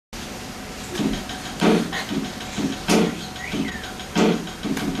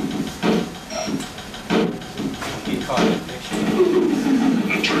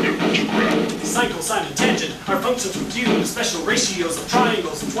sine, cosine, and tangent are functions with you, special ratios of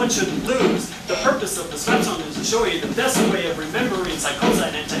triangles which one shouldn't lose. The purpose of this rap song is to show you the best way of remembering sine,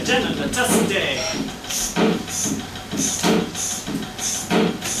 cosine, and tangent on the test day.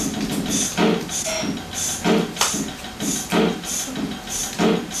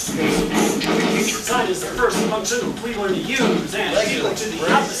 Sine is the first function which we learn to use, and is equal to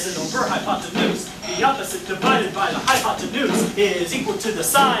the opposite over hypotenuse. The opposite divided by the hypotenuse is equal to the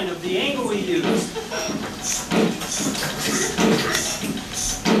sine of the angle we use.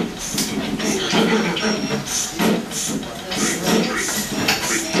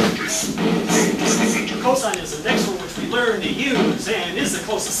 Cosine is the next one which we learn to use, and is the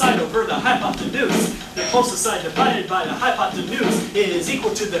closest side over the hypotenuse. The closest side divided by the hypotenuse is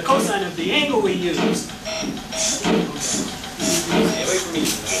equal to the cosine of the angle we use. Stay away from me.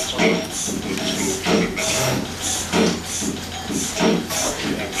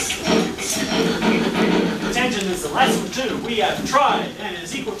 Tangent is the last one too we have tried, and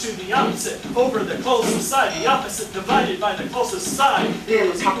is equal to the opposite over the closest side. The opposite divided by the closest side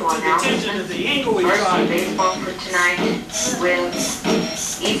is equal to the tangent of the angle we tried. Baseball for tonight. With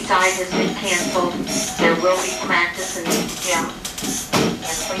each side has been canceled. There will be practice and please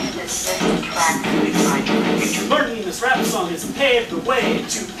dismiss the track and recite. Learning this rap song has paved the way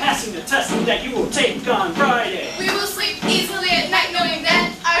to passing the test that you will take on Friday. We will sleep easily at night knowing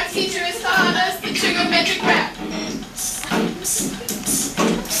that our teacher has taught us the Trigometric Rap.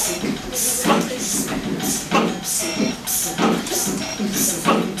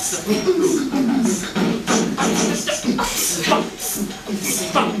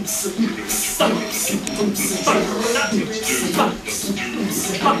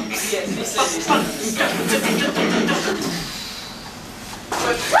 Yes,